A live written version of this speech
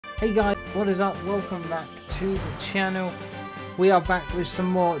Hey guys, what is up? Welcome back to the channel. We are back with some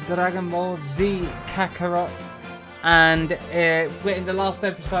more Dragon Ball Z Kakarot. And in the last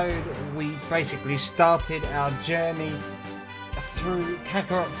episode, we basically started our journey through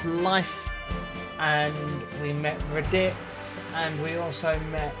Kakarot's life. And we met Raditz, and we also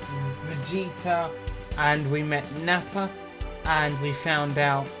met Vegeta, and we met Nappa. And we found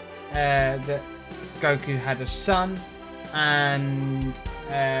out that Goku had a son. And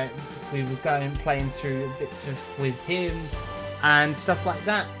we were playing through bits with him and stuff like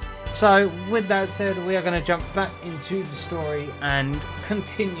that. So with that said, we are going to jump back into the story and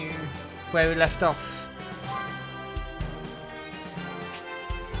continue where we left off.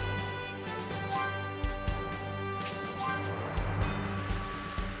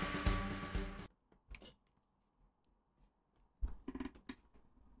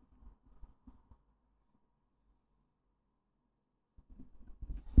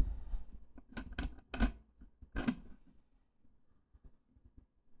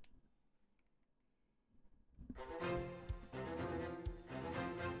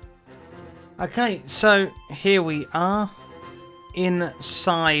 Okay, so here we are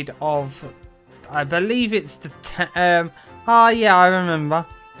inside of, I believe it's the oh yeah, I remember.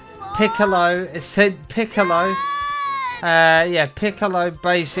 Piccolo. It said Piccolo. Yeah, Piccolo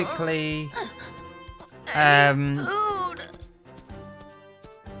basically. Oh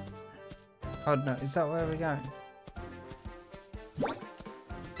no, is that where we're going?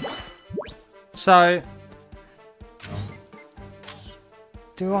 So,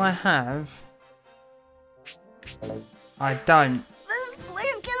 do I have? I don't. This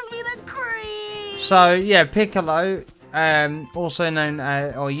place gives me the creeps. So yeah, Piccolo, also known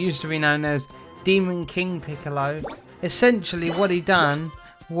as, or used to be known as Demon King Piccolo. Essentially, what he done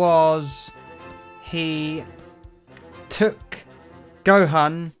was he took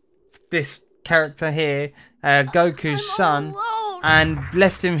Gohan, this character here, Goku's son, and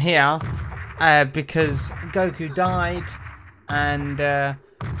left him here because Goku died, and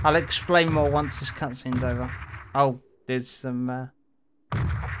I'll explain more once this cutscene's over. Oh, there's some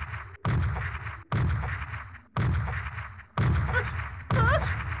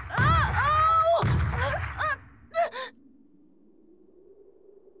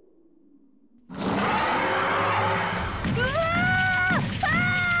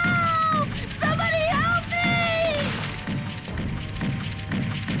Somebody help me!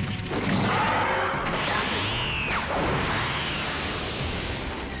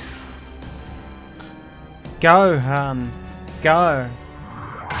 Gohan, go.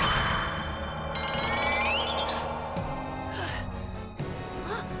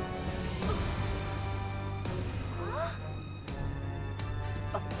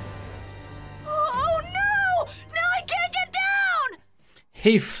 Oh no! Now I can't get down!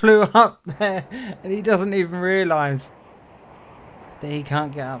 He flew up there and he doesn't even realise that he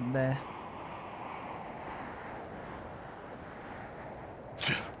can't get up there.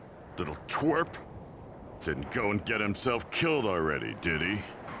 Little twerp. Didn't go and get himself killed already, did he?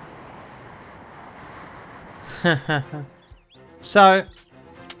 So,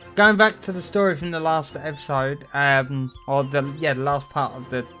 going back to the story from the last episode, or the last part of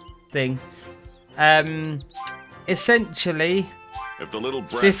the thing. Essentially, If the little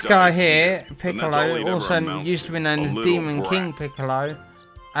brat this guy dies here, then that's all he'd Piccolo, ever also amount used to be known a as little Demon King brat. Piccolo,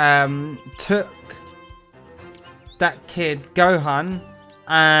 took that kid Gohan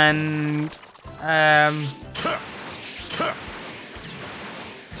and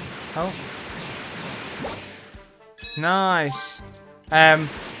oh, nice.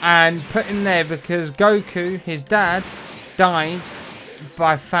 And put him there because Goku, his dad, died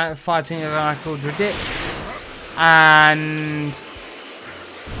by fighting a guy called Raditz, and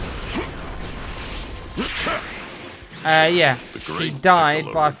yeah, he died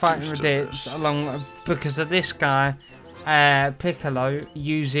by fighting Raditz along because of this guy, Piccolo,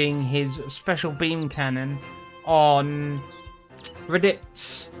 using his special beam cannon on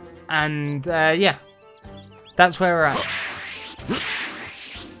Raditz, and yeah, that's where we're at.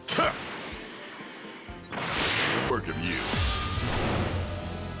 Work of you.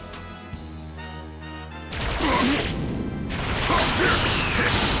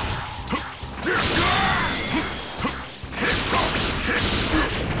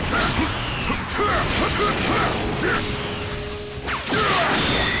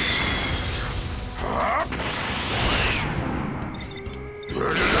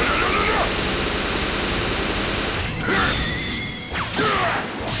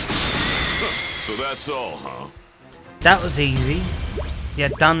 So that's all, huh? That was easy. You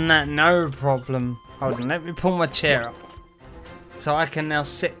done that, no problem. Hold on, let me pull my chair up. So I can now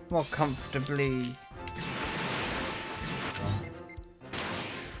sit more comfortably.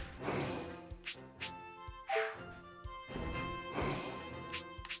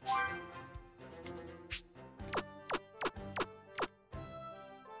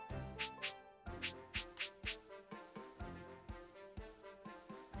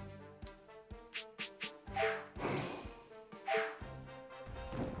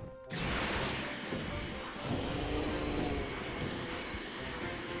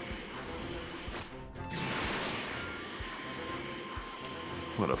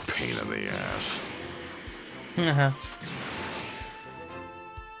 What a pain in the ass.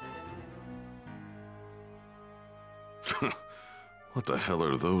 What the hell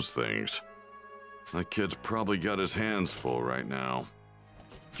are those things? That kid's probably got his hands full right now.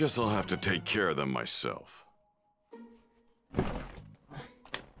 Guess I'll have to take care of them myself.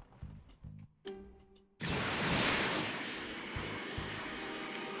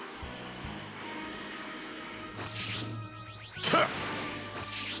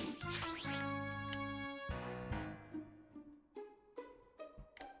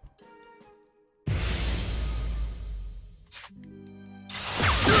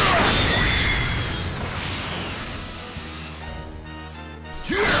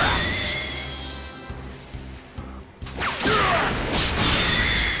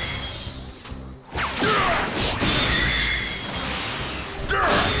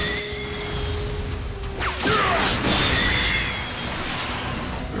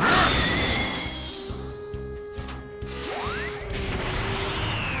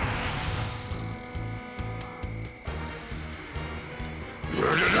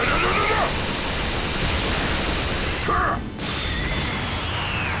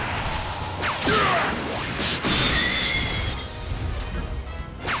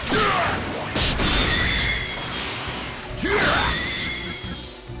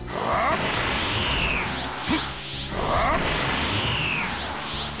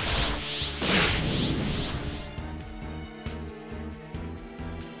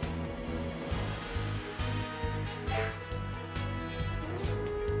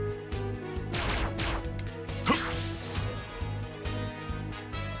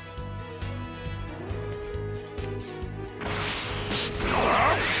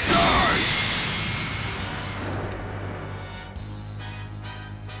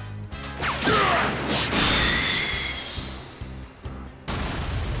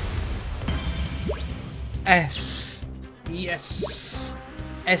 S. Yes.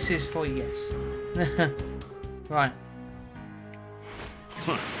 S is for yes. Right.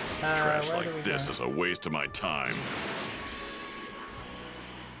 Trash like this is a waste of my time.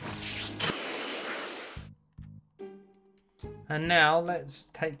 And now let's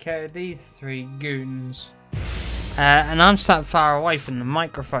take care of these three goons. And I'm sat far away from the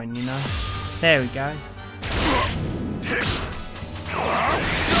microphone, you know. There we go.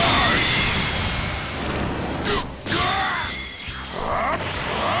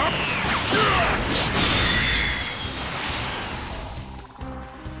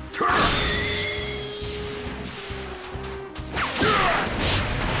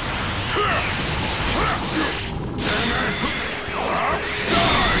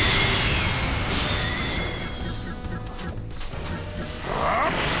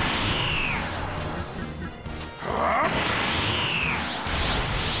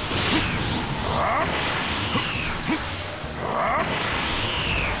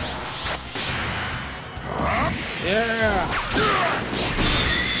 Yeah!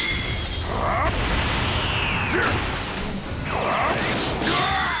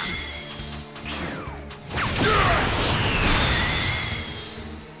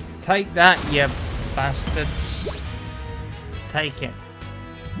 Take that, you bastards. Take it.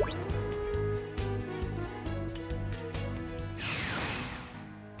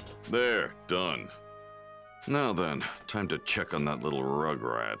 There, done. Now then, time to check on that little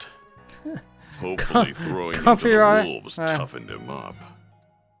rugrat. Hopefully throwing him to the wolves toughened him up.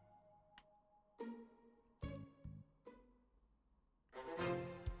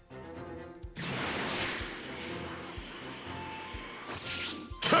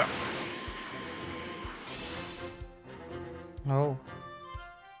 Oh.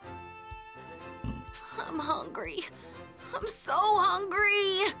 I'm hungry. I'm so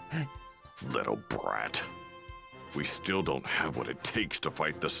hungry. Little brat. We still don't have what it takes to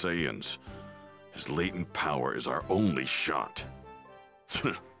fight the Saiyans. His latent power is our only shot.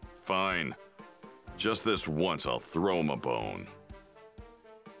 Fine. Just this once I'll throw him a bone.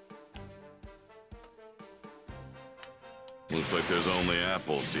 Looks like there's only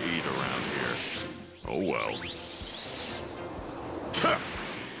apples to eat around here. Oh well.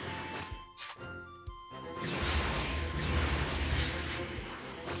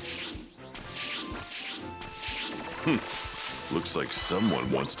 Looks like someone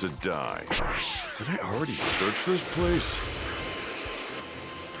wants to die. Did I already search this place?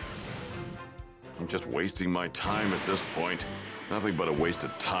 I'm just wasting my time at this point. Nothing but a waste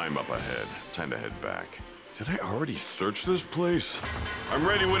of time up ahead. Time to head back. Did I already search this place? I'm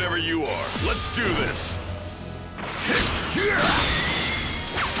ready whenever you are. Let's do this!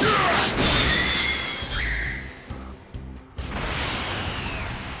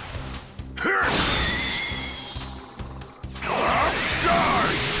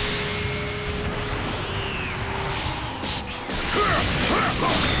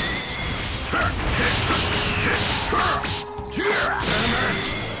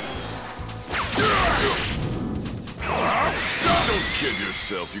 Don't kid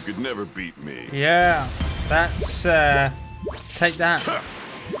yourself, you could never beat me. Yeah, that's take that.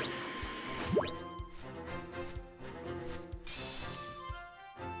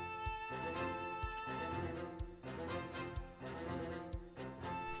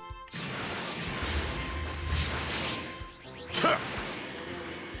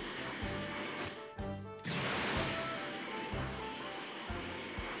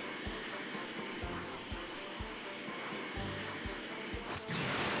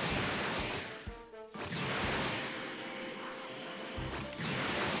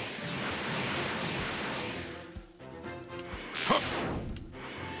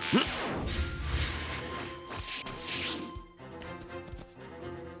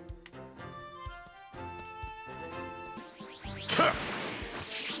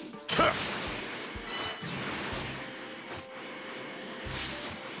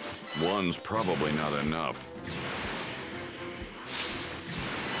 One's probably not enough.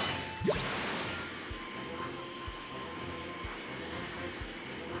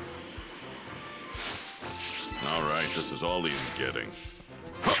 All right, this is all he's getting.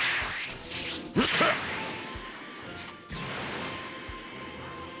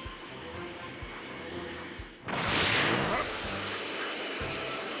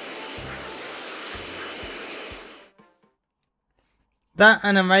 That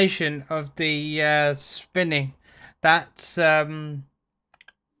animation of the spinning, that's from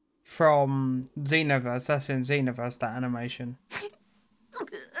Xenoverse. That's in Xenoverse, that animation.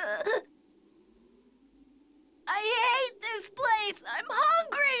 I hate this place. I'm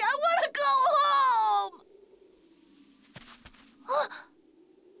hungry. I want to go home.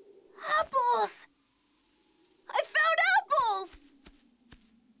 Apples. I found apples.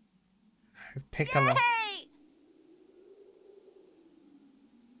 Piccolo. Yay!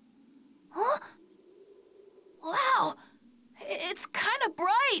 Huh? Wow, it's kind of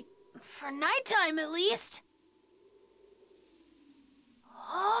bright. For nighttime, at least.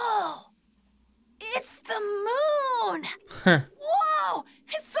 Oh, it's the moon! Whoa,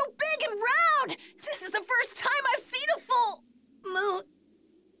 it's so big and round! This is the first time I've seen a full moon.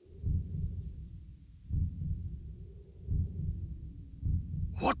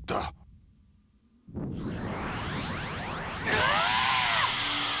 What the?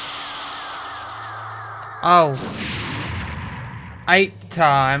 Oh. Ape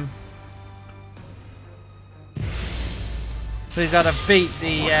time. We gotta beat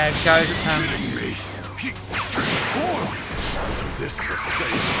the ghost town. Kidding me? Transform! So this is a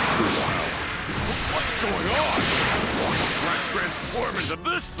safe true wild. What's going on? Rat transform into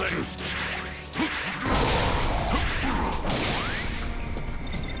this thing!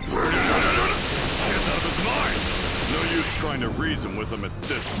 Kid's out of his mind! No use trying to reason with him at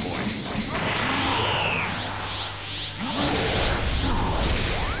this point.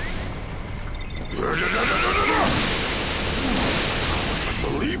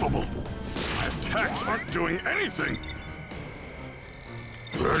 Unbelievable! My attacks aren't doing anything!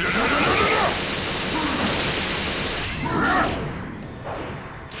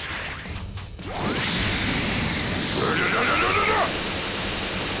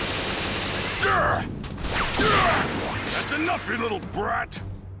 That's enough, you little brat!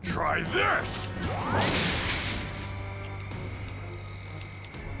 Try this!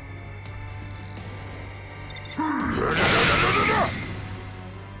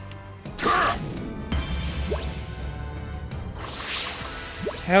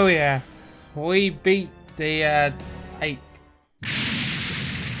 Hell yeah. We beat the ape.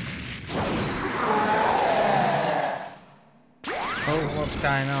 Oh, what's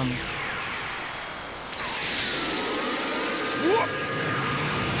going on?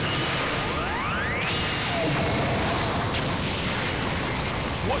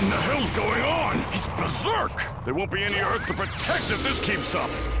 What in the hell's going on? He's berserk! There won't be any Earth to protect if this keeps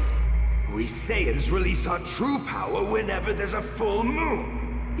up! We Saiyans release our true power whenever there's a full moon.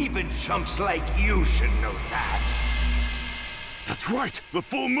 Even chumps like you should know that. That's right, the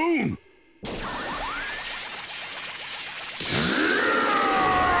full moon!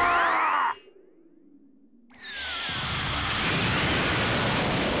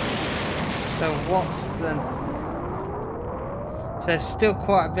 So what's the... So there's still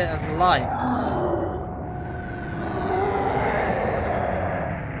quite a bit of light.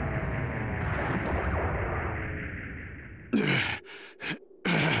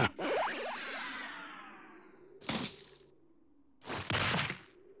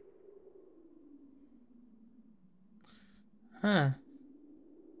 Huh.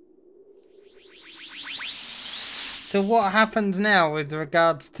 So what happens now with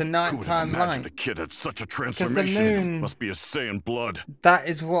regards to Who would have nighttime imagined light? a kid had such a the transformation in him? moon- Must be a Saiyan blood. That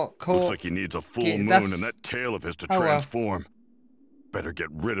is what Looks caught... like he needs a full Yeah, moon that's- and that tail of his to Oh, well. transform. Better get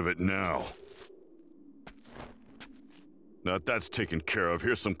rid of it now. Now that that's taken care of,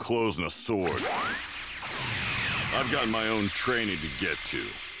 here's some clothes and a sword. I've got my own training to get to,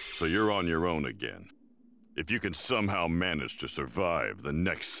 so you're on your own again. If you can somehow manage to survive the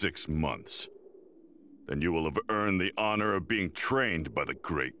next 6 months, then you will have earned the honor of being trained by the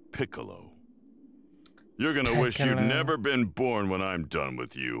great Piccolo. You're gonna wish you'd Piccolo. never been born when I'm done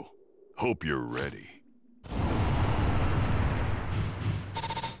with you. Hope you're ready.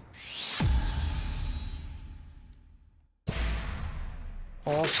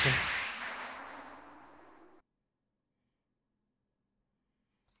 Awesome.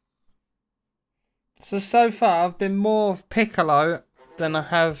 So far I've been more of Piccolo than I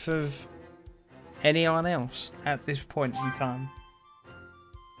have of anyone else at this point in time.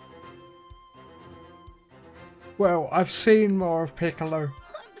 Well, I've seen more of Piccolo.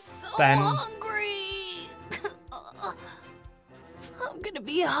 I'm so Then- hungry. I'm gonna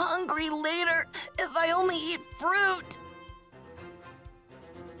be hungry later if I only eat fruit.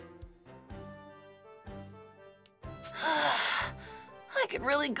 I could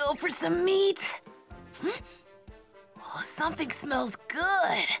really go for some meat. Oh, something smells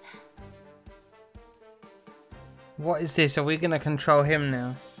good. What is this? Are we gonna control him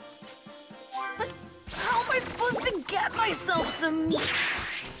now? But how am I supposed to get myself some meat?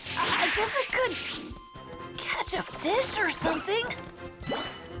 I guess I could catch a fish or something.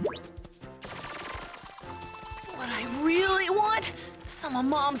 What I really want? Some of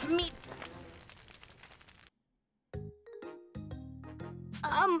Mom's meat.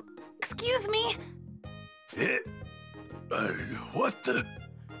 Excuse me? What the?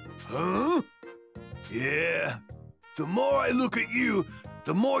 Huh? Yeah. The more I look at you,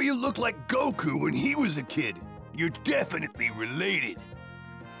 the more you look like Goku when he was a kid. You're definitely related.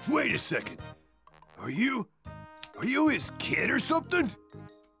 Wait a second. Are you his kid or something?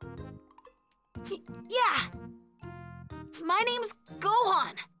 Yeah. My name's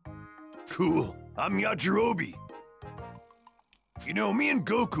Gohan. Cool. I'm Yajirobe. You know, me and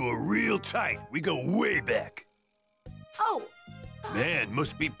Goku are real tight. We go way back. Oh, Man,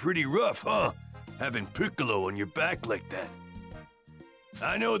 must be pretty rough, huh? Having Piccolo on your back like that.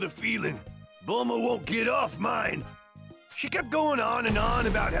 I know the feeling. Bulma won't get off mine. She kept going on and on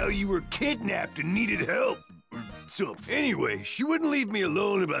about how you were kidnapped and needed help. So, anyway, she wouldn't leave me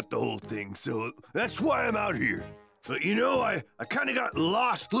alone about the whole thing, so that's why I'm out here. But you know, I kinda got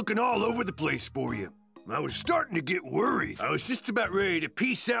lost looking all over the place for you. I was starting to get worried. I was just about ready to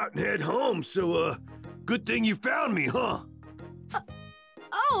peace out and head home, so, good thing you found me, huh?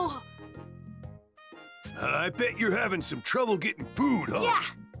 oh, I bet you're having some trouble getting food, huh? yeah.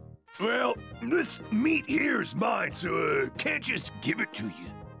 Well, this meat here's mine, so can't just give it to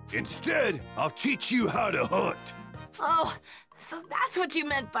you. Instead, I'll teach you how to hunt. Oh, so that's what you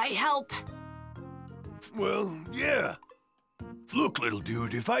meant by help. Well, yeah. Look, little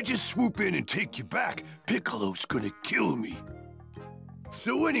dude, if I just swoop in and take you back, Piccolo's gonna kill me.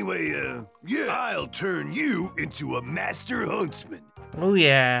 So anyway, yeah, I'll turn you into a master huntsman. Oh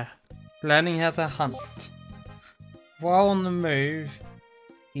yeah, learning how to hunt. While on the move,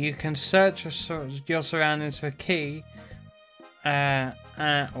 you can search your surroundings for Ki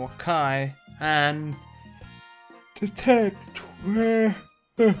or Kai and detect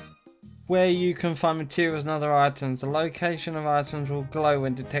where you can find materials and other items. The location of items will glow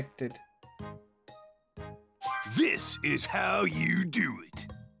when detected. This is how you do it.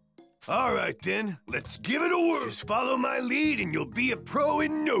 All right then, let's give it a whirl. Just follow my lead and you'll be a pro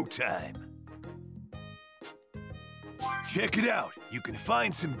in no time. Check it out. You can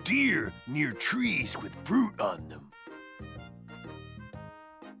find some deer near trees with fruit on them.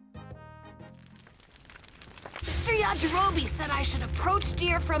 Mr. Yajirobe said I should approach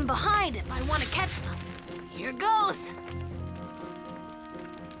deer from behind if I want to catch them. Here goes.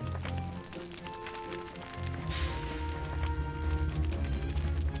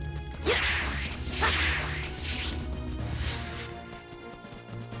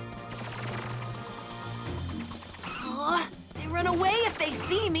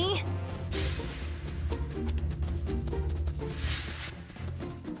 me.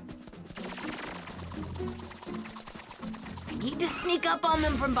 I need to sneak up on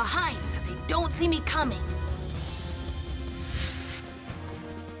them from behind so they don't see me coming.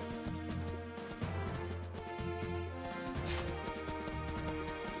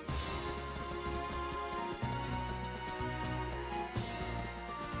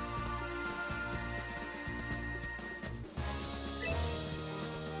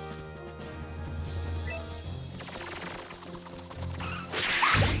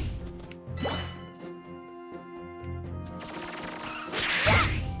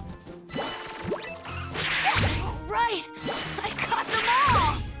 Right! I caught them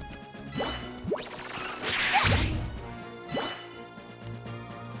all!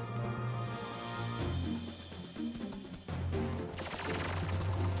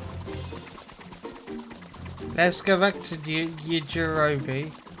 Let's go back to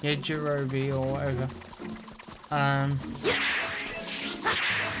Yajirobe or whatever.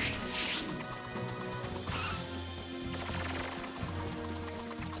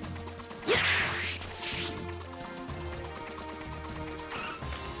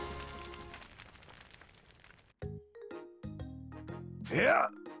 Yeah?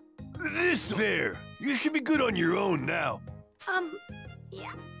 This there. You should be good on your own now.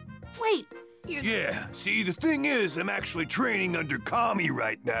 Yeah. Wait, you're... Yeah, see, the thing is, I'm actually training under Kami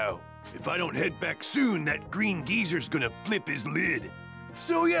right now. If I don't head back soon, that green geezer's gonna flip his lid.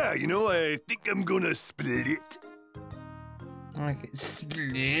 So yeah, you know, I think I'm gonna split. Okay,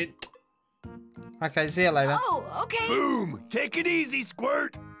 split. Okay, see you later. Oh, okay. Boom! Take it easy,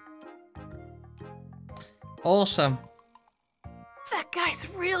 Squirt! Awesome. That guy's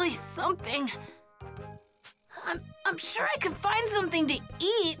really something. I'm sure I could find something to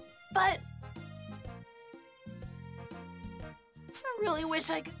eat, but... I really wish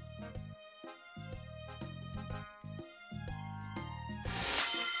I could...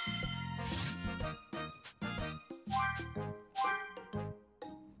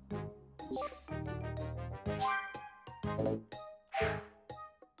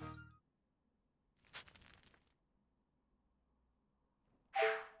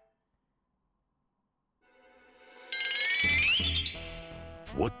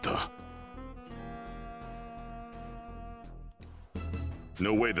 What the?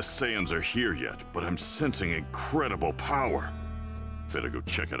 No way the Saiyans are here yet, but I'm sensing incredible power. Better go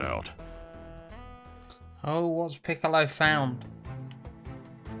check it out. Oh, what's Piccolo found?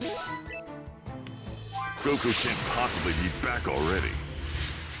 Goku can't possibly be back already.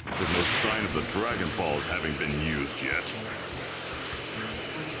 There's no sign of the Dragon Balls having been used yet.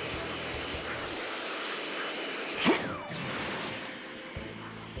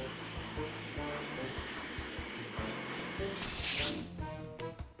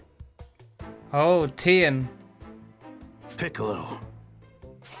 Oh, Tien. Piccolo.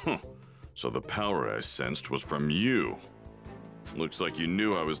 Huh. So the power I sensed was from you. Looks like you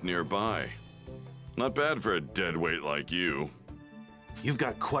knew I was nearby. Not bad for a deadweight like you. You've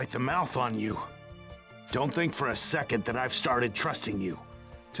got quite the mouth on you. Don't think for a second that I've started trusting you.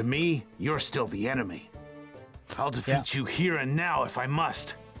 To me, you're still the enemy. I'll defeat you here and now if I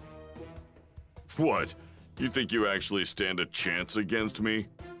must. What? You think you actually stand a chance against me?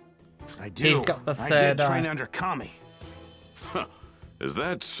 I do. He's got the I third did train eye. under Kami. Huh. Is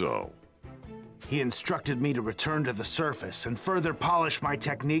that so? He instructed me to return to the surface and further polish my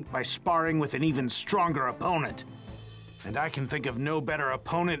technique by sparring with an even stronger opponent. And I can think of no better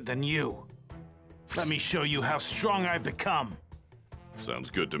opponent than you. Let me show you how strong I've become. Sounds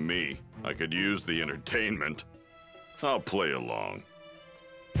good to me. I could use the entertainment. I'll play along.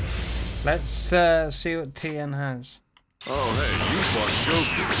 Let's see what Tien has. Oh, hey, you fought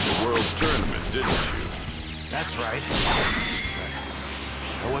Goku at the World Tournament, didn't you? That's right. But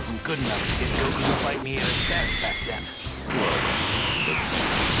I wasn't good enough to get Goku to fight me at his best back then. Well, let's see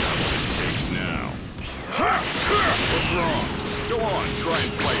what it takes now. What's wrong? Go on, try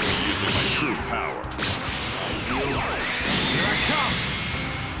and fight me using my true power. Here I come!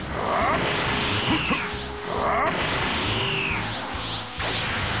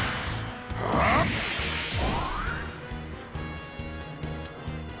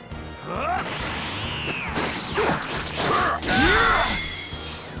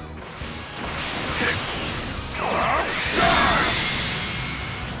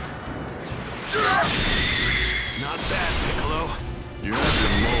 Not bad, Piccolo. You have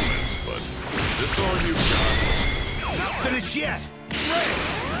your moments, but is this all you got? Not finished yet.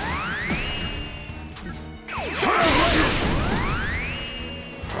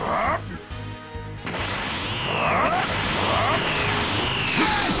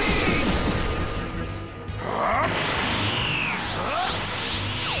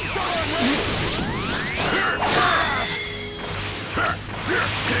 Damn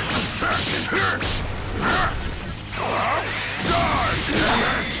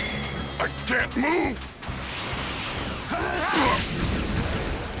it! I can't move!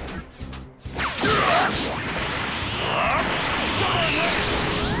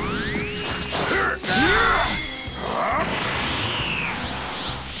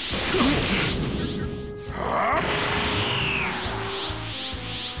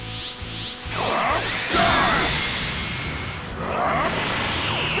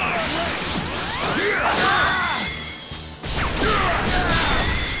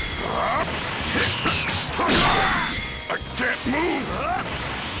 I can't move!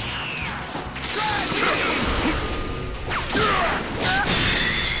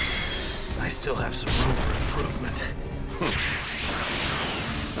 I still have some room for improvement.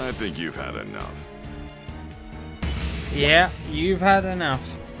 I think you've had enough. Yeah, you've had enough.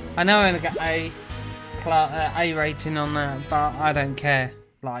 I know I only got A rating on that, but I don't care.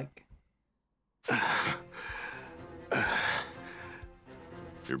 Like,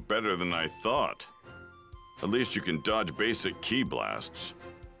 You're better than I thought. At least you can dodge basic ki blasts.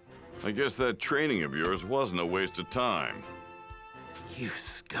 I guess that training of yours wasn't a waste of time. You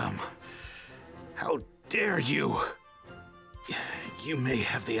scum. How dare you? You may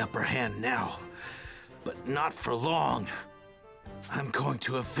have the upper hand now, but not for long. I'm going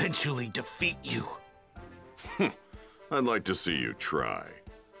to eventually defeat you. I'd like to see you try.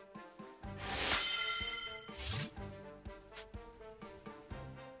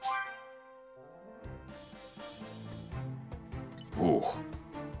 Ooh,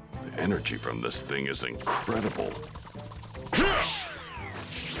 the energy from this thing is incredible.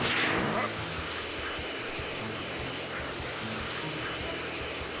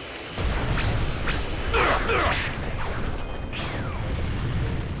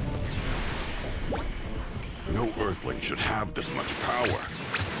 No Earthling should have this much power.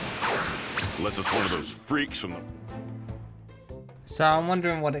 Unless it's one of those freaks from the... so I'm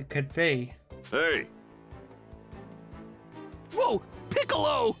wondering what it could be. Hey! Whoa,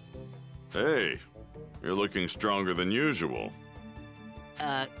 Piccolo! Hey! You're looking stronger than usual.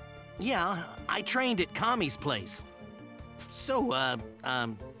 Yeah, I trained at Kami's place. So,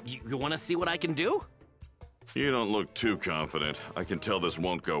 you want to see what I can do? You don't look too confident. I can tell this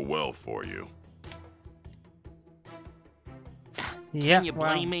won't go well for you. Yeah, Can you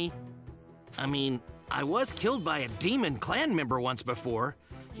blame me? I mean, I was killed by a demon clan member once before.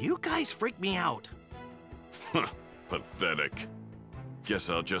 You guys freaked me out. Huh, pathetic. Guess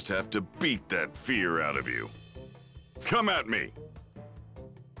I'll just have to beat that fear out of you. Come at me!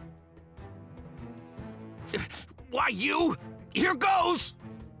 Why, you? Here goes!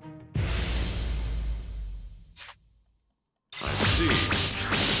 I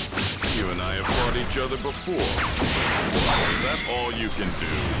see. You and I have fought each other before. Is that all you can do?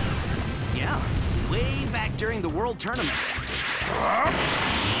 Yeah, way back during the World Tournament.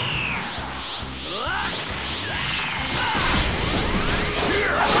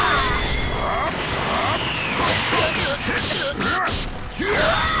 Do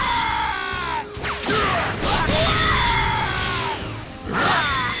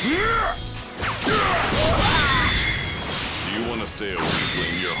you want to stay a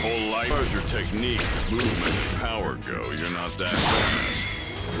weakling your whole life? As far as your technique, movement, and power go, you're not that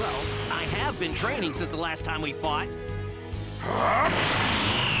bad. Well, I have been training since the last time we fought.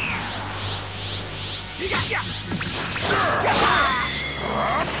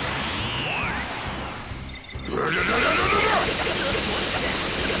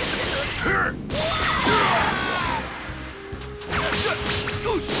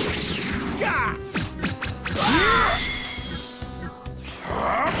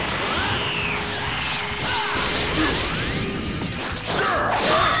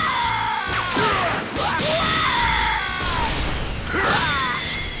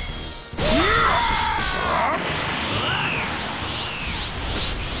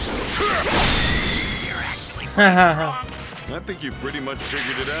 I think you pretty much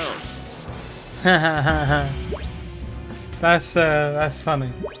figured it out. That's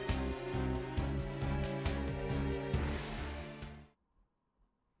funny.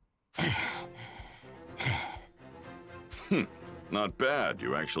 Not bad.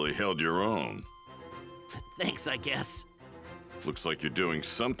 You actually held your own. Thanks, I guess. Looks like you're doing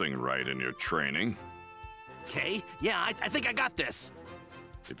something right in your training. Okay, yeah, I think I got this.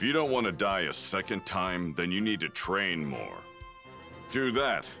 If you don't want to die a second time, then you need to train more. Do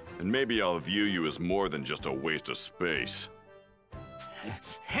that, and maybe I'll view you as more than just a waste of space.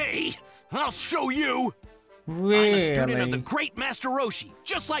 Hey, I'll show you! Really? I'm a student of the great Master Roshi,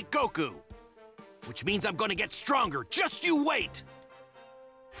 just like Goku. Which means I'm gonna get stronger, just you wait!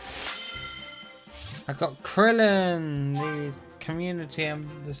 I got Krillin, the community, and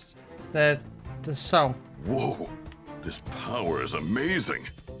the soul. Whoa, this power is amazing.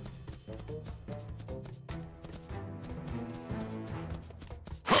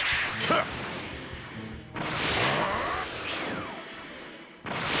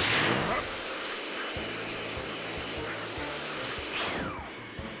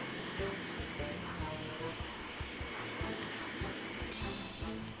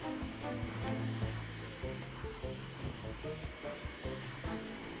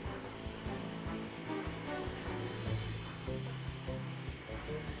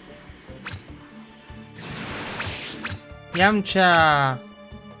 Yamcha!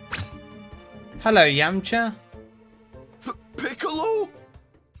 Hello, Yamcha. Piccolo?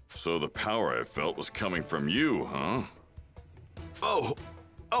 So the power I felt was coming from you, huh? Oh,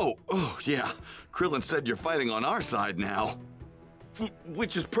 yeah. Krillin said you're fighting on our side now.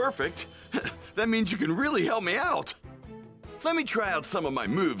 Which is perfect. That means you can really help me out. Let me try out some of my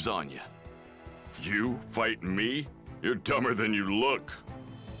moves on you. You fight me? You're dumber than you look.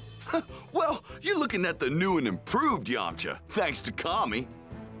 Well, you're looking at the new and improved Yamcha, thanks to Kami.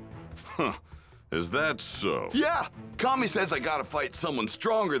 Huh, is that so? Yeah, Kami says I gotta fight someone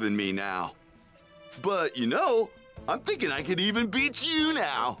stronger than me now. But, you know, I'm thinking I could even beat you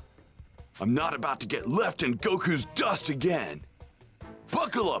now. I'm not about to get left in Goku's dust again.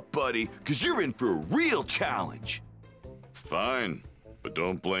 Buckle up, buddy, because you're in for a real challenge. Fine, but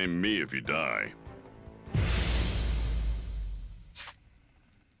don't blame me if you die.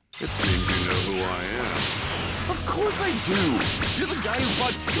 It seems you know who I am. Of course I do. You're the guy who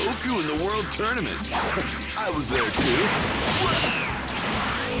fought Goku in the World Tournament. I was there too.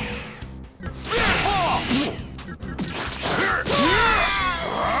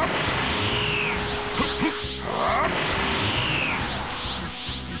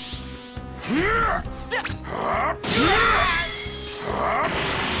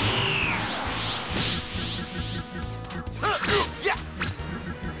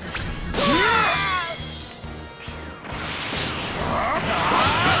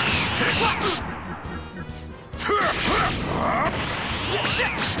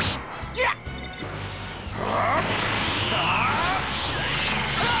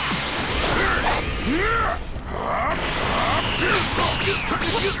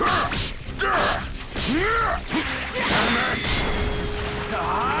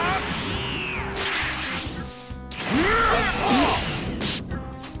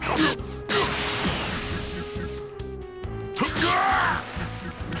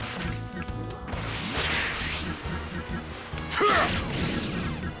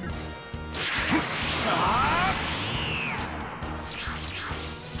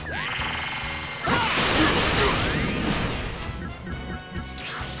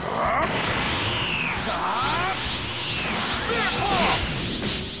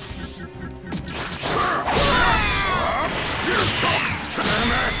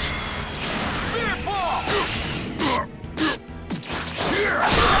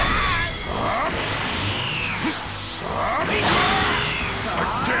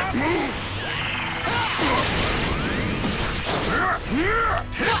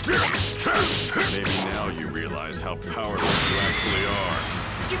 Maybe now you realize how powerless you actually are.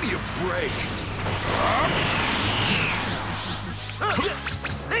 Give me a break.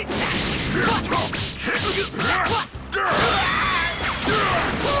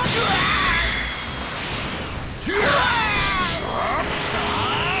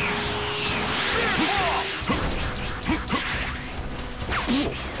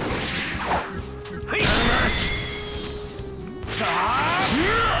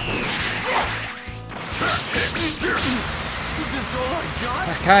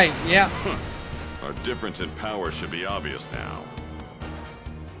 Okay, yeah. Our difference in power should be obvious now.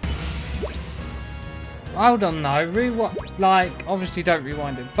 Hold on though, like, obviously don't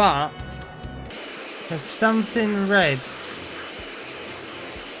rewind it, but there's something red.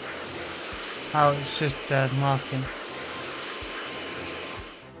 Oh, it's just marking.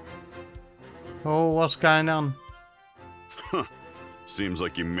 Oh, what's going on? Seems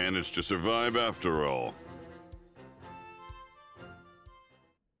like you managed to survive after all.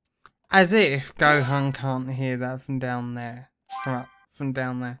 As if Gohan can't hear that from down there. From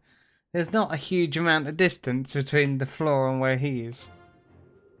down there. There's not a huge amount of distance between the floor and where he is.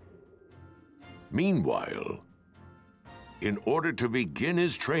 Meanwhile, in order to begin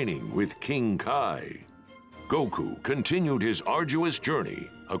his training with King Kai, Goku continued his arduous journey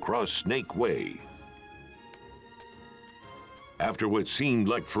across Snake Way. After what seemed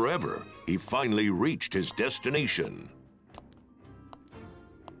like forever, he finally reached his destination.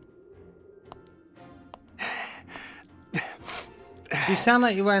 You sound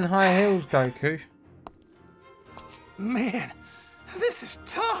like you're wearing high heels, Goku. Man, this is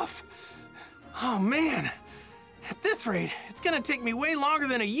tough. Oh man, at this rate, it's gonna take me way longer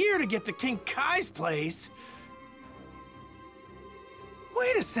than a year to get to King Kai's place.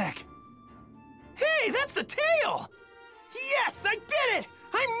 Wait a sec. Hey, that's the tail! Yes, I did it!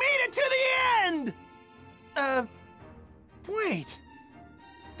 I made it to the end! Wait.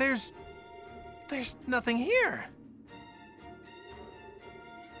 There's nothing here.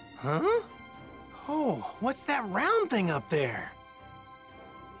 Huh? Oh, what's that round thing up there?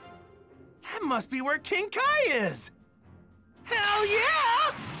 That must be where King Kai is! Hell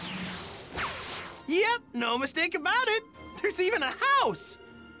yeah! Yep, no mistake about it. There's even a house!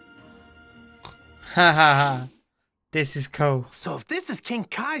 Ha ha ha. This is cool. So if this is King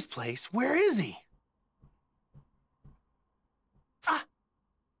Kai's place, where is he? Ah!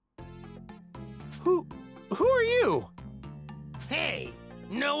 Who are you? Hey,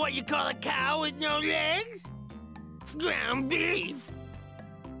 know what you call a cow with no legs? Ground beef.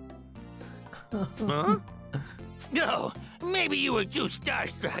 Huh? No, maybe you were too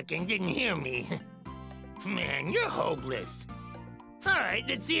starstruck and didn't hear me. Man, you're hopeless. All right,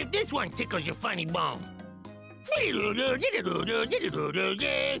 let's see if this one tickles your funny bone. Hello?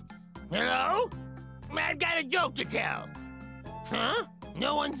 I've got a joke to tell. Huh?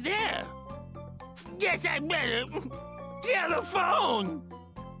 No one's there. Guess I better tell the phone.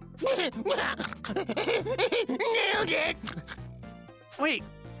 Nailed it. Wait,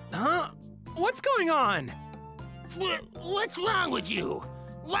 huh? What's going on? What's wrong with you?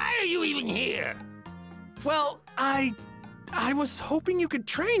 Why are you even here? Well, I was hoping you could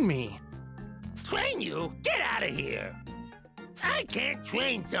train me. Train you? Get out of here. I can't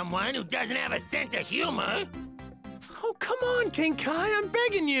train someone who doesn't have a sense of humor. Oh, come on, King Kai, I'm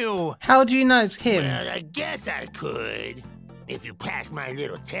begging you. How do you know it's him? Well, I guess I could, if you pass my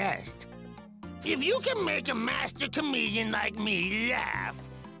little test. If you can make a master comedian like me laugh,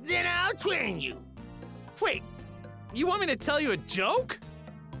 then I'll train you. Wait, you want me to tell you a joke?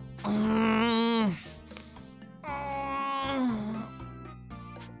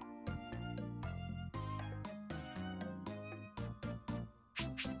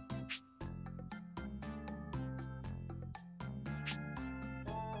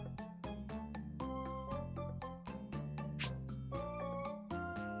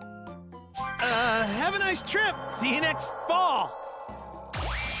 Have a nice trip. See you next fall.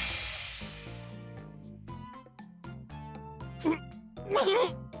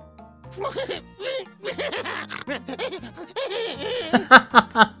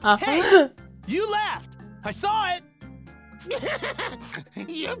 Hey, you laughed. I saw it.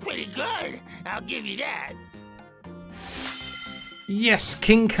 You're pretty good. I'll give you that. Yes,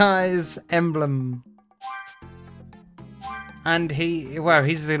 King Kai's emblem. And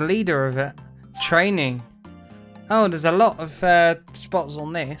he's the leader of it. Training. Oh, there's a lot of spots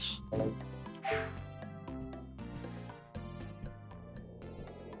on this.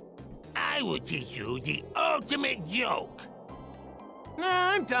 I will teach you the ultimate joke.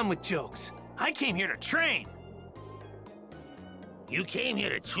 Nah, I'm done with jokes. I came here to train. You came here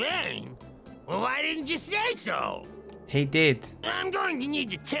to train? Well, why didn't you say so? He did. I'm going to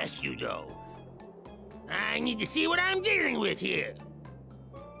need to test you, though. I need to see what I'm dealing with here.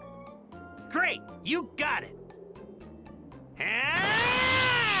 Great, you got it.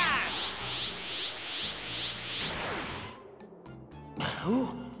 Ah!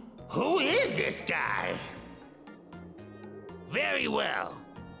 Who is this guy? Very well.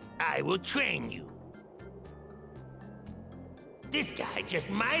 I will train you. This guy just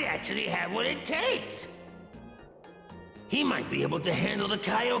might actually have what it takes. He might be able to handle the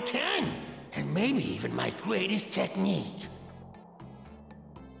Kaioken, and maybe even my greatest technique.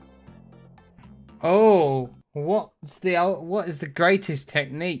 Oh, what is the greatest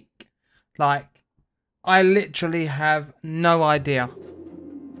technique? Like, I literally have no idea.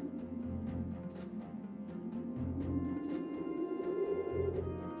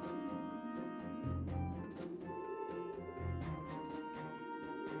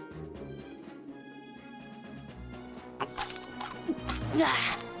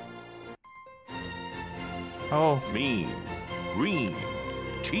 Oh. Mean, green,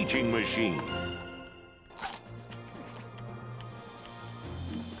 teaching machine.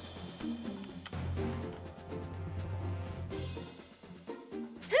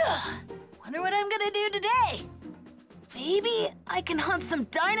 Wonder what I'm gonna do today. Maybe I can hunt some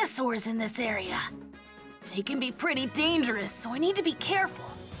dinosaurs in this area. They can be pretty dangerous, so I need to be careful.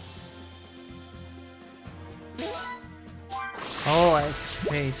 Oh,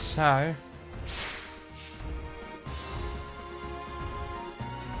 XP, so...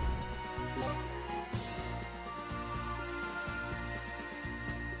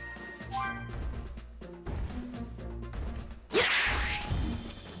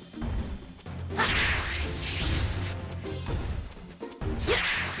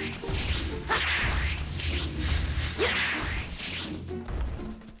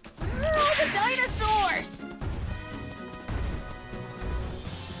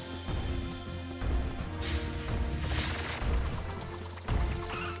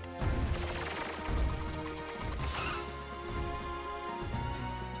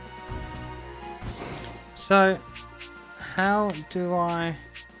 So, how do I...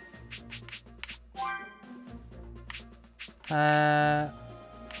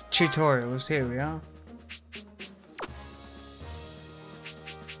 tutorials, here we are.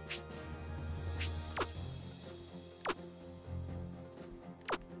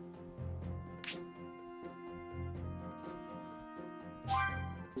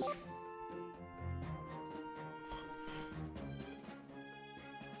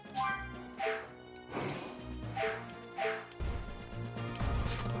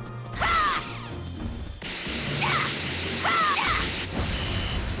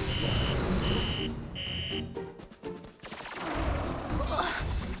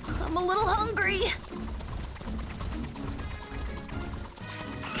 I'm a little hungry.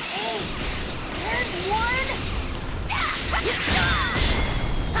 Oh, there's one.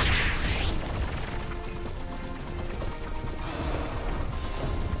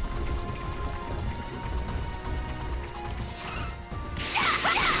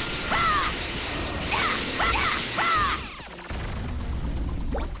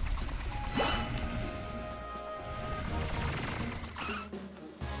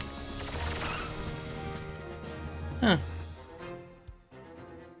 Huh.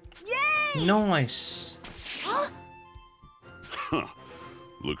 Yay! Nice. Huh? Huh.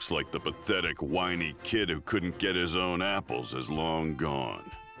 Looks like the pathetic, whiny kid who couldn't get his own apples is long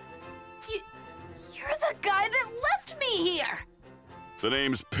gone. You're the guy that left me here. The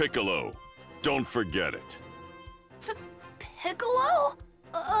name's Piccolo. Don't forget it. Piccolo?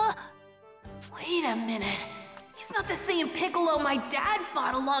 Wait a minute. He's not the same Piccolo my dad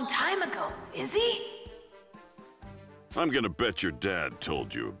fought a long time ago, is he? I'm gonna bet your dad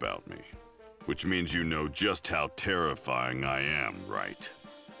told you about me. Which means you know just how terrifying I am, right?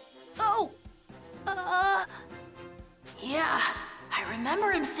 Oh, yeah. I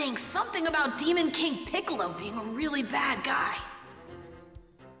remember him saying something about Demon King Piccolo being a really bad guy.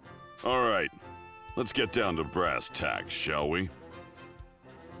 All right, let's get down to brass tacks, shall we?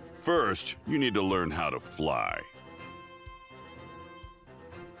 First, you need to learn how to fly.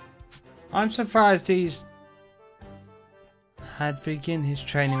 I'm surprised he's had begin his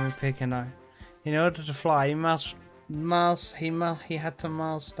training with Piccolo. In order to fly, he had to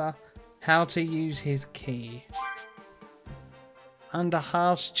master how to use his ki. Under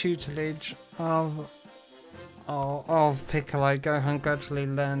harsh tutelage of Piccolo, Gohan gradually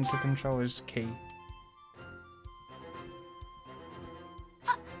learned to control his ki.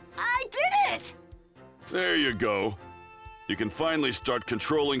 I did it! There you go. You can finally start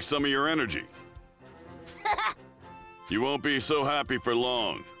controlling some of your energy. You won't be so happy for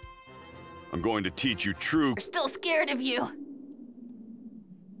long. I'm going to teach you true... We're still scared of you.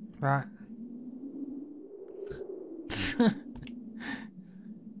 Right.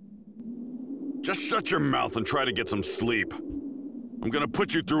 Just shut your mouth and try to get some sleep. I'm gonna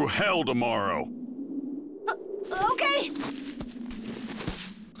put you through hell tomorrow. Okay.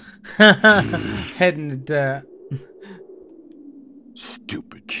 Head in the dirt.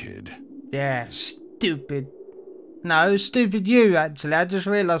 Stupid kid. Yeah, stupid. No, stupid you, actually. I just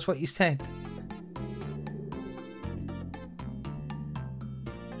realised what you said.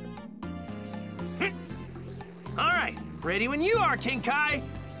 Alright, ready when you are, King Kai.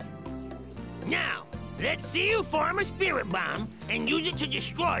 Now, let's see you form a spirit bomb and use it to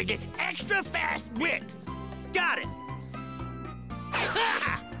destroy this extra fast brick. Got it.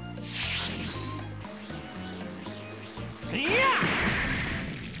 Yeah!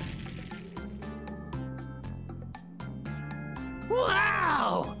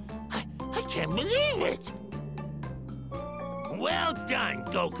 Wow! I can't believe it! Well done,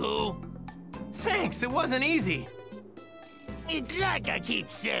 Goku. Thanks, it wasn't easy. It's like I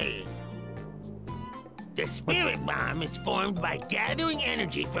keep saying. The spirit bomb is formed by gathering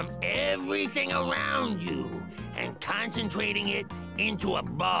energy from everything around you and concentrating it into a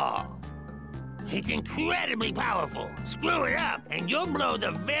ball. It's incredibly powerful. Screw it up, and you'll blow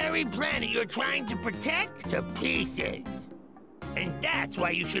the very planet you're trying to protect to pieces. And that's why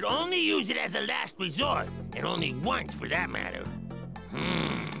you should only use it as a last resort, and only once for that matter.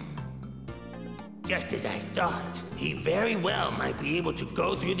 Just as I thought, he very well might be able to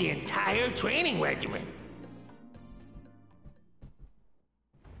go through the entire training regimen.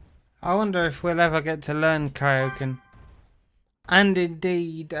 I wonder if we'll ever get to learn Kaioken. And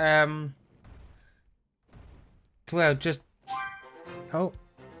indeed, well, just... Oh.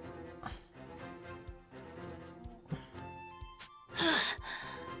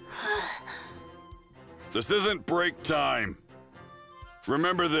 This isn't break time.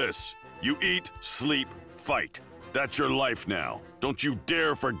 Remember this. You eat, sleep, fight. That's your life now. Don't you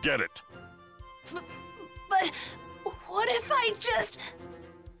dare forget it. But what if I just...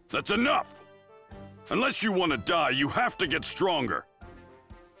 That's enough! Unless you want to die, you have to get stronger.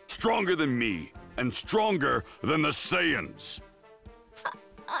 Stronger than me, and stronger than the Saiyans.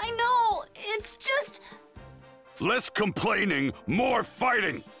 I know, it's just... Less complaining, more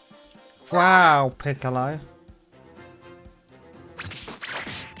fighting! Wow, Piccolo.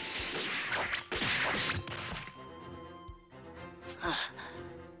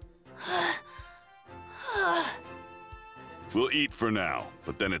 We'll eat for now,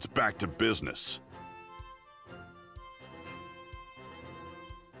 but then it's back to business.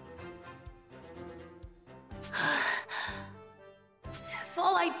 If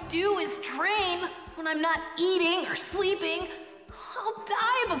all I do is train when I'm not eating or sleeping, I'll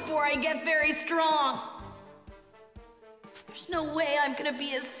die before I get very strong. There's no way I'm gonna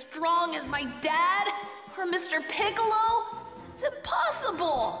be as strong as my dad or Mr. Piccolo. It's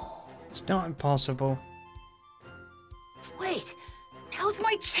impossible. It's not impossible. Wait, now's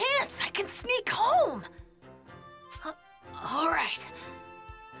my chance. I can sneak home. All right.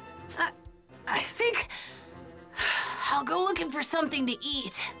 I think I'll go looking for something to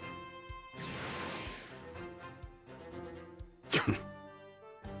eat.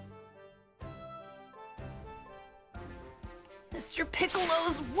 Mr.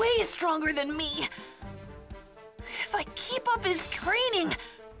 Piccolo's way stronger than me. If I keep up his training,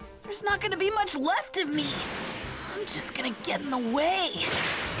 there's not gonna be much left of me. I'm just gonna get in the way.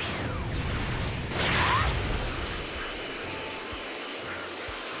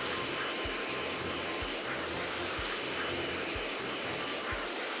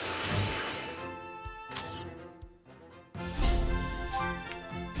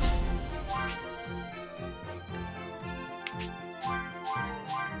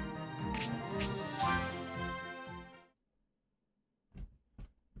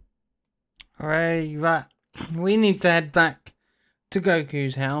 Alright, right. We need to head back to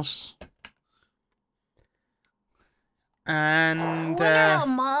Goku's house. And Wonder how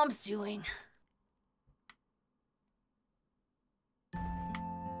Mom's doing.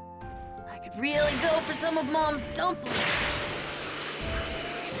 I could really go for some of Mom's dumplings.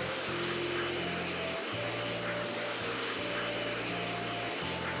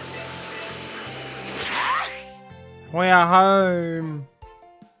 we are home.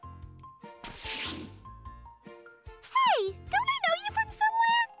 Hey, don't I know you from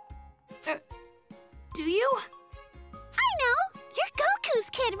somewhere? Do you? I know! You're Goku's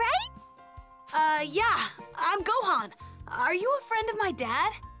kid, right? Yeah. I'm Gohan. Are you a friend of my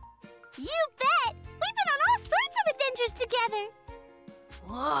dad? You bet! We've been on all sorts of adventures together!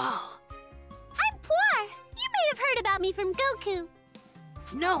 Whoa. I'm Poir. You may have heard about me from Goku.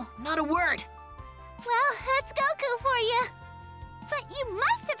 No, not a word. Well, that's Goku for you. But you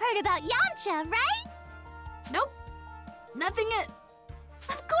must have heard about Yamcha, right? Nope. Nothing yet.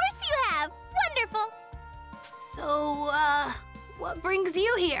 Of course you have! Wonderful! So, what brings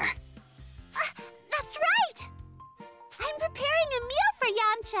you here? That's right! I'm preparing a meal for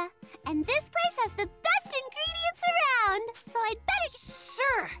Yamcha, and this place has the best ingredients around, so I'd better...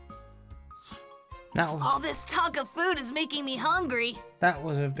 Sure. That was All this talk of food is making me hungry.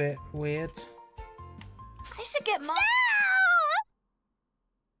 a bit weird. I should get Mom... No!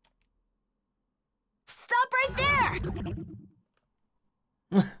 Stop right there!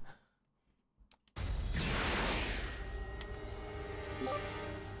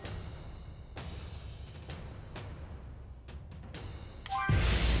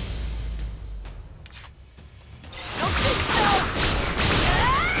 Don't think so!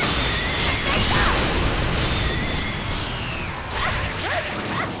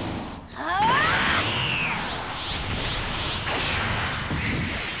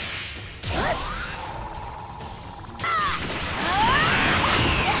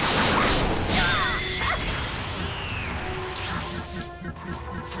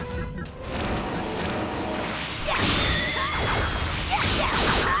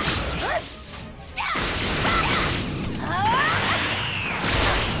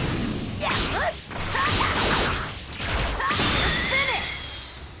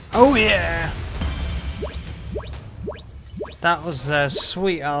 Oh yeah! That was a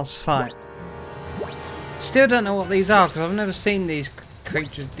sweet ass fight. Still don't know what these are because I've never seen these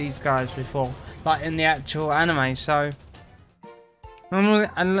creatures, these guys before, like in the actual anime. So,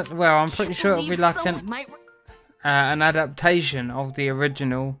 well, I'm pretty sure it'll be like an adaptation of the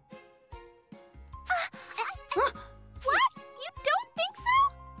original. What? You don't think so?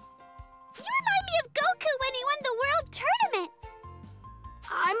 You remind me of Goku when he won the world tournament.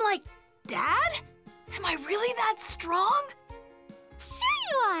 I'm like, Dad? Am I really that strong? Sure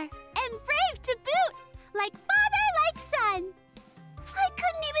you are, and brave to boot, like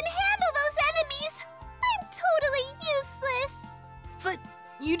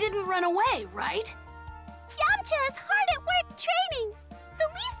run away, right? Yamcha is hard at work training. The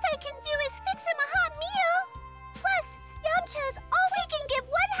least I can do is fix him a hot meal. Plus, Yamcha is all he can give 100%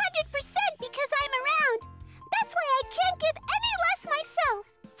 because I'm around. That's why I can't give any less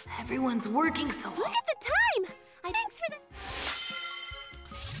myself. Everyone's working so Look hard. at the time. Thanks for the...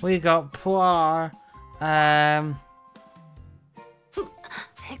 We got Poir.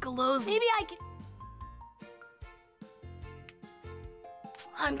 Piccolo's. Maybe I can.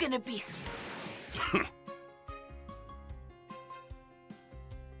 I'm gonna be.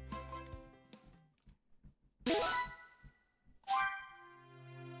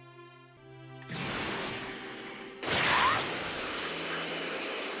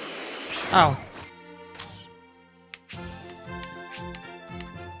 Oh.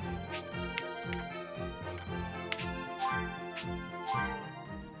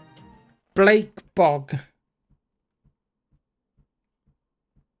 Blake Bog.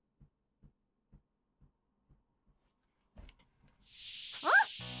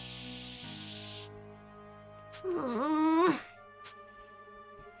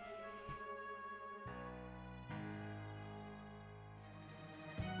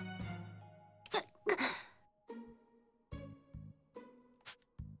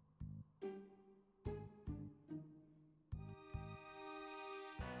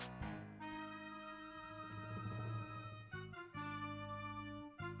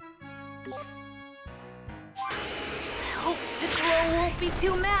 I hope Piccolo won't be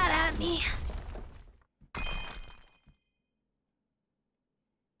too mad at me.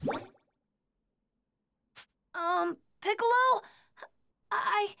 Piccolo?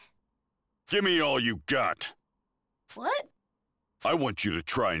 Give me all you got. What? I want you to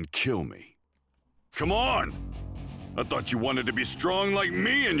try and kill me. Come on! I thought you wanted to be strong like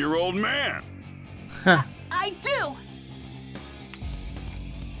me and your old man. I do!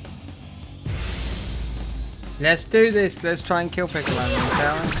 Let's do this. Let's try and kill Piccolo.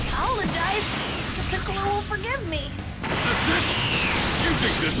 Shall we? Apologize. Mr. Piccolo will forgive me. Is this it? Do you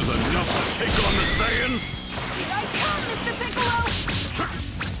think this is enough to take on the Saiyans? Here I come, Mr. Piccolo!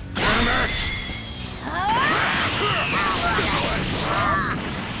 Damn it!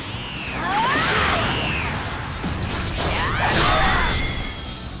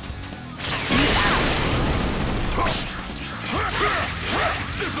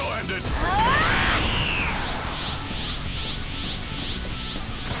 This'll end it!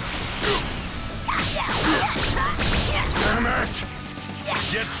 Damn it!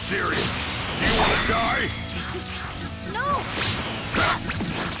 Get serious! Do you want to die? No!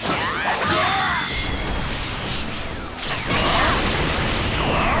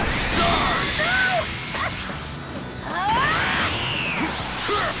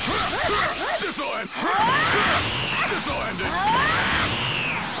 This'll end! This'll end it!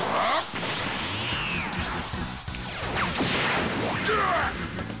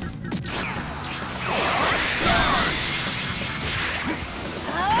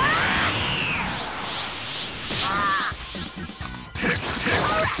 Tick, tick,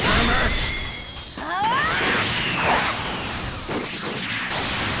 damn it!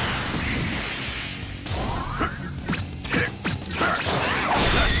 Tick, tack.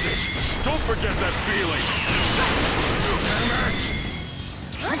 That's it! Don't forget that feeling! Damn it!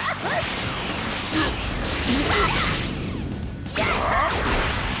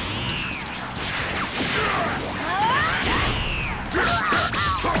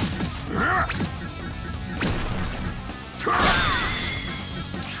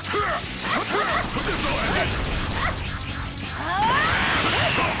 This'll end it!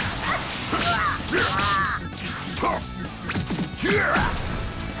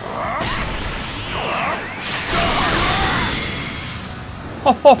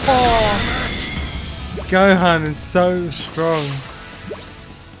 Ho ho ho! Gohan is so strong.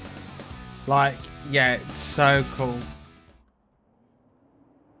 Like, yeah, it's so cool.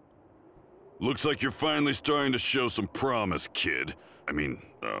 Looks like you're finally starting to show some promise, kid. I mean,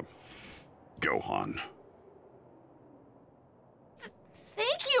 Gohan.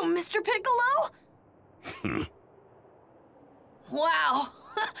 Thank you, Mr. Piccolo! Wow!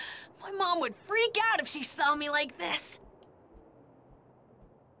 My mom would freak out if she saw me like this.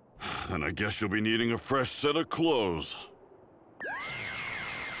 Then I guess you'll be needing a fresh set of clothes.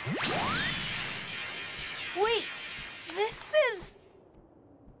 Wait, this is...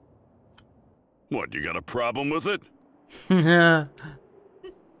 What, you got a problem with it? No,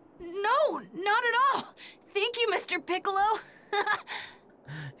 not at all. Thank you, Mr. Piccolo.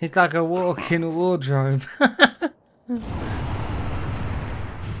 He's like a walk-in wardrobe.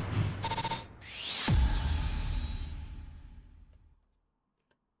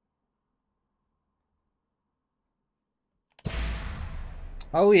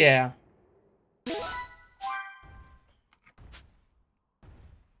 Oh yeah.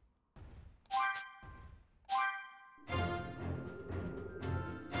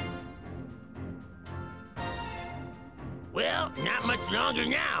 Well, not much longer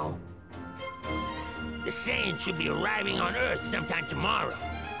now. The Saiyans should be arriving on Earth sometime tomorrow.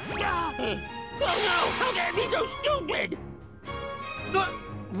 Oh no! How can I be so stupid?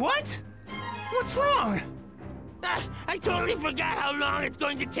 What? What's wrong? I totally forgot how long it's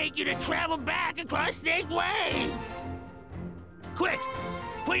going to take you to travel back across Snake Way. Quick,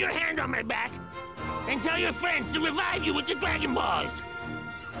 put your hand on my back and tell your friends to revive you with the Dragon Balls.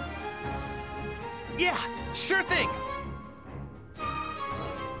 Yeah, sure thing.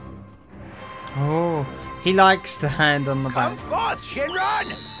 Oh, he likes the hand on the Come back. forth,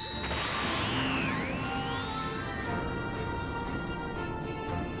 Shinron!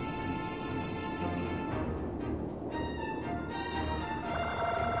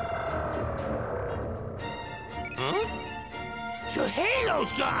 Your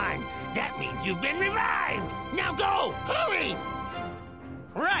halo's gone. That means you've been revived. Now go, hurry!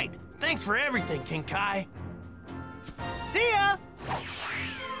 Right. Thanks for everything, King Kai. See ya!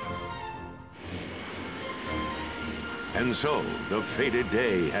 And so, the fated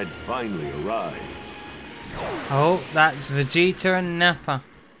day had finally arrived. Oh, that's Vegeta and Nappa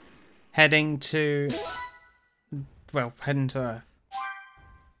heading to, well, heading to Earth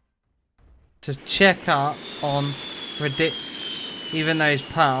to check up on Raditz, even though he's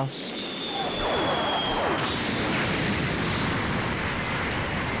passed.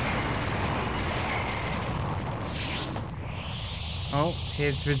 Oh,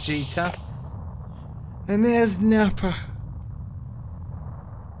 here's Vegeta. And there's Nappa.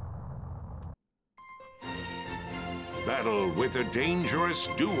 Battle with a dangerous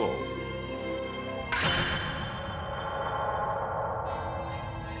duo.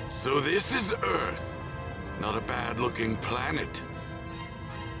 So this is Earth. Not a bad-looking planet.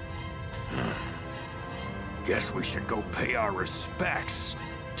 Guess we should go pay our respects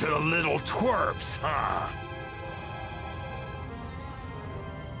to the little twerps, huh?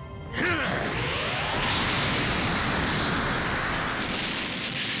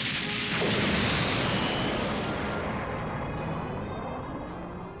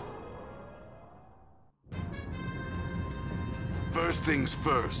 First things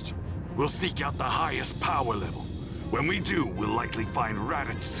first, we'll seek out the highest power level. When we do, we'll likely find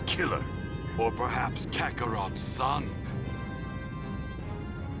Raditz's killer, or perhaps Kakarot's son.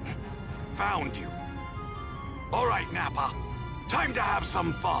 Found you. All right, Nappa. Time to have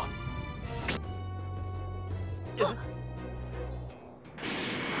some fun.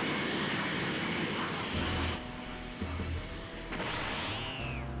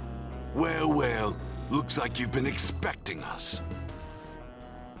 Well, well. Looks like you've been expecting us.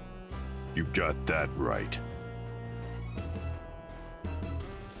 You got that right.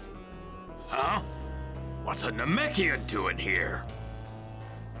 Huh? What's a Namekian doing here?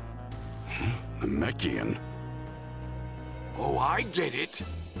 Namekian? Oh, I get it.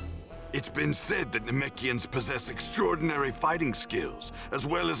 It's been said that Namekians possess extraordinary fighting skills, as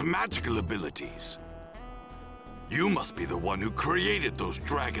well as magical abilities. You must be the one who created those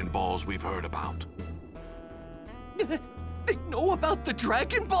Dragon Balls we've heard about. They know about the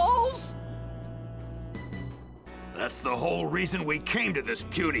Dragon Balls? That's the whole reason we came to this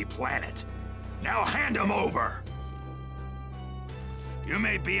puny planet. Now hand them over! You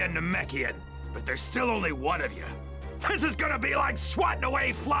may be a Namekian, but there's still only one of you. This is gonna be like swatting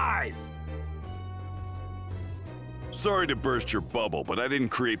away flies! Sorry to burst your bubble, but I didn't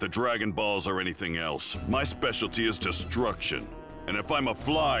create the Dragon Balls or anything else. My specialty is destruction. And if I'm a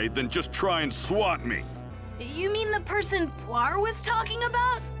fly, then just try and swat me. You mean the person Poir was talking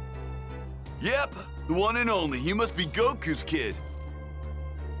about? Yep, the one and only. You must be Goku's kid.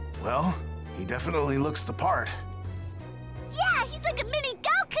 Well, he definitely looks the part. Yeah, he's like a mini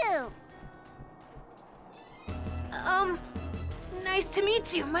Goku! Nice to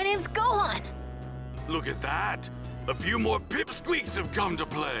meet you. My name's Gohan. Look at that. A few more pipsqueaks have come to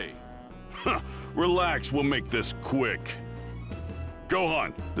play. Relax, we'll make this quick.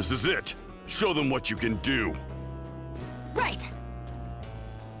 Gohan, this is it. Show them what you can do. Right.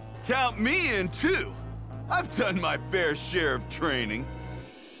 Count me in, too. I've done my fair share of training.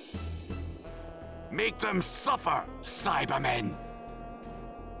 Make them suffer, Cybermen.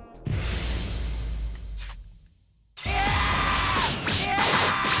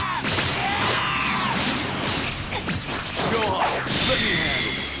 Gohan, let me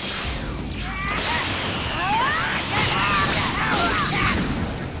handle it.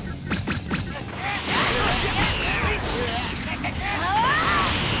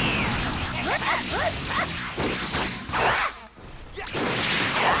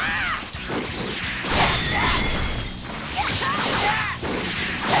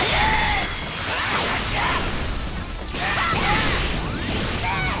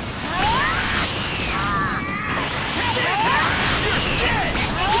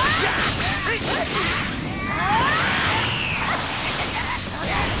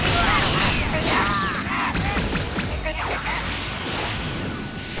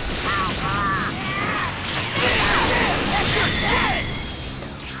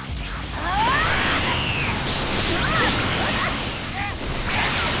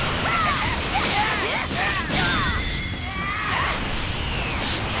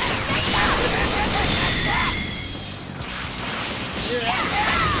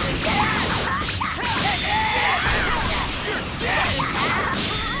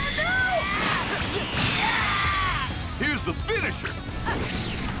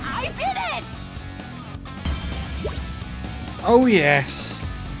 Oh yes.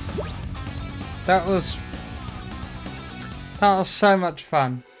 That was so much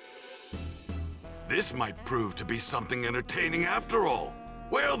fun. This might prove to be something entertaining after all.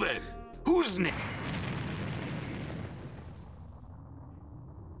 Well then, who's next?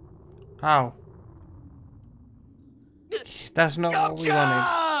 Oh. That's not what we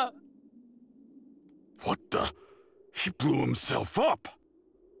wanted. What the? He blew himself up.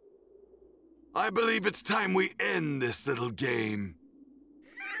 I believe it's time we end this little game.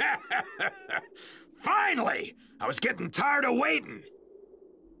 Finally! I was getting tired of waiting.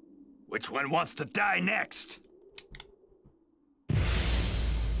 Which one wants to die next?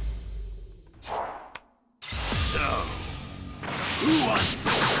 So, who wants to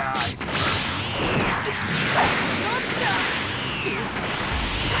die Yamcha!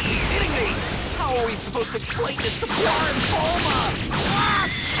 Are you kidding me? How are we supposed to explain this to Blar and Bulma?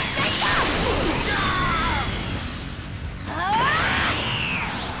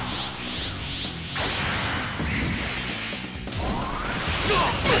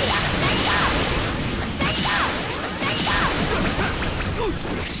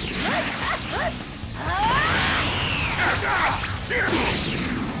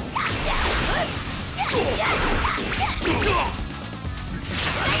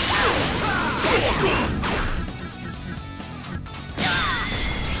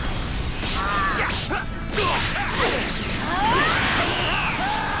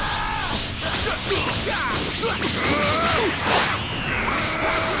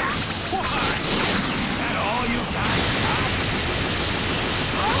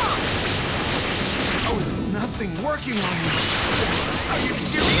 How is nothing working on you? Are you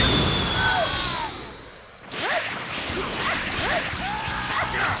serious?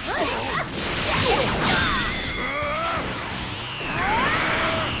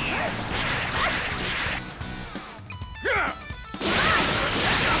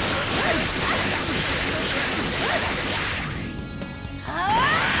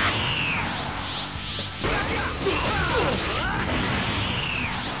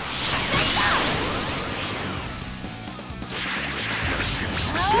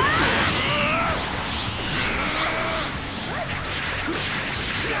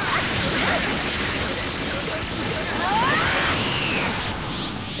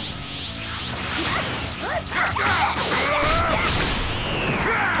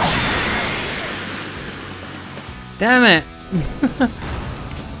 Damn it!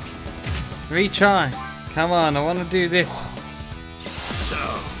 Retry. Come on, I want to do this. So,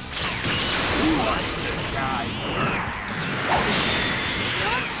 who wants to die first?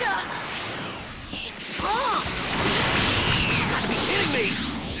 Yamcha! He's strong! You gotta be kidding me!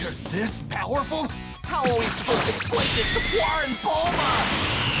 They're this powerful? How are we supposed to explain this to Blar and Bulma?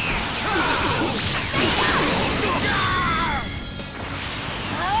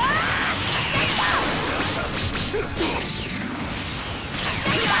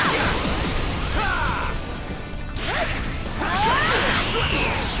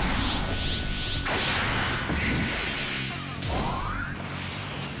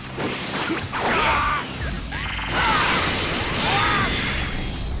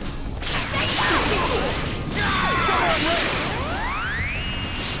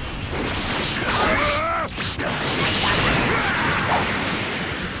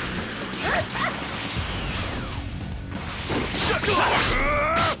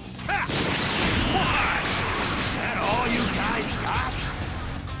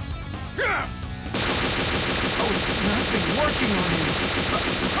 Working on you.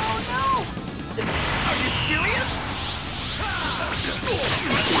 Oh no! Are you serious?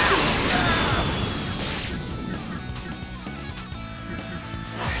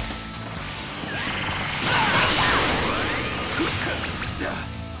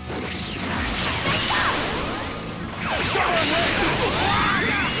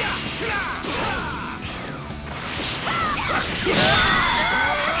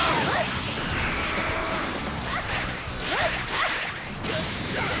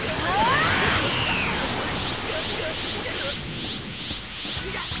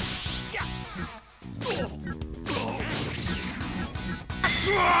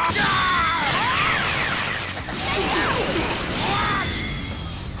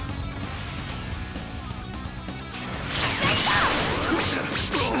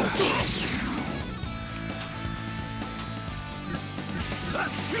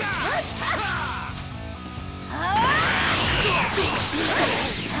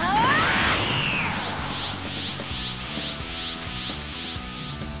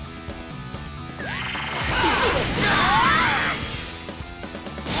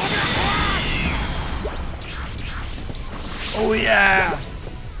 Yeah!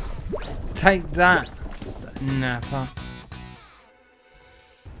 Take that, Nappa.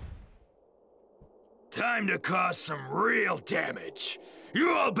 Time to cause some real damage.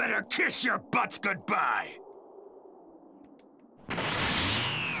 You all better kiss your butts goodbye.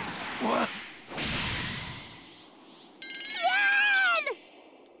 What?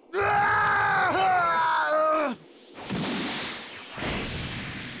 Ah!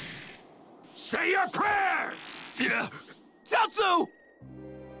 Say your prayer! Yeah. Chaozu!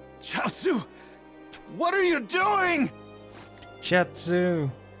 Chaozu! What are you doing? Chatsu,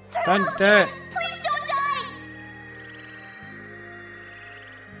 don't do it. Please don't die!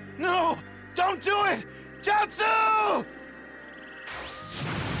 No! Don't do it! Chaozu!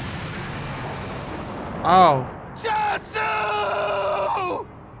 Oh, Chaozu!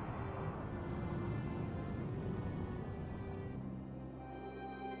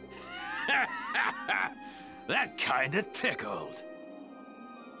 That kinda tickled.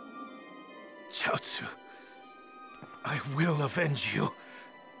 Chaozu, I will avenge you.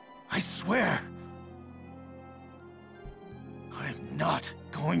 I swear. I'm not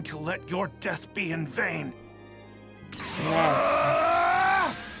going to let your death be in vain.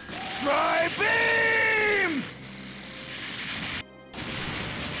 Ah! Tri-beam!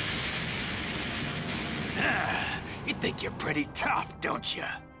 You think you're pretty tough, don't you?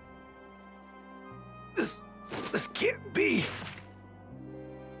 This can't be.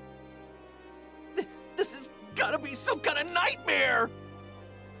 This has gotta be some kind of nightmare.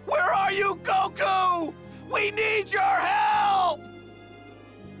 Where are you, Goku? We need your help!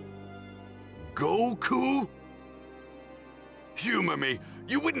 Goku? Humor me.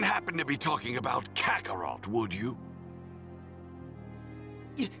 You wouldn't happen to be talking about Kakarot, would you?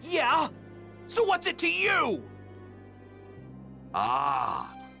 Yeah? So what's it to you?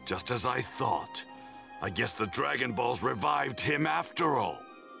 Ah, just as I thought. I guess the Dragon Balls revived him after all.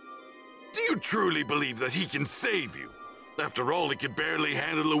 Do you truly believe that he can save you? After all, he could barely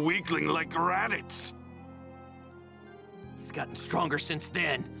handle a weakling like Raditz. He's gotten stronger since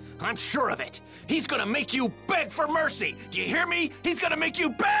then. I'm sure of it. He's gonna make you beg for mercy. Do you hear me? He's gonna make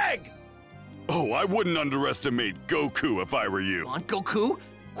you beg! Oh, I wouldn't underestimate Goku if I were you. Come on, Goku.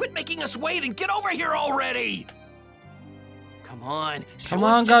 Quit making us wait and get over here already! Come on. Come Show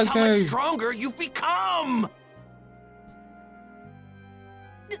on, us just how Goku. much stronger you've become!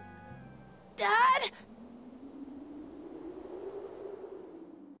 Dad?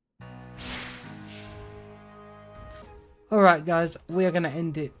 alright guys, we are going to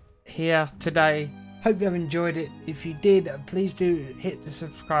end it here today. Hope you have enjoyed it. If you did, please do hit the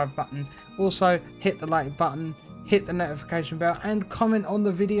subscribe button. Also, hit the like button, hit the notification bell, and comment on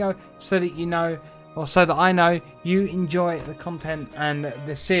the video so that you know, or so that I know, you enjoy the content and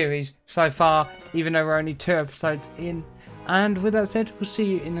the series so far, even though we're only 2 episodes in. And with that said, we'll see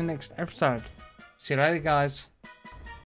you in the next episode. See you later, guys.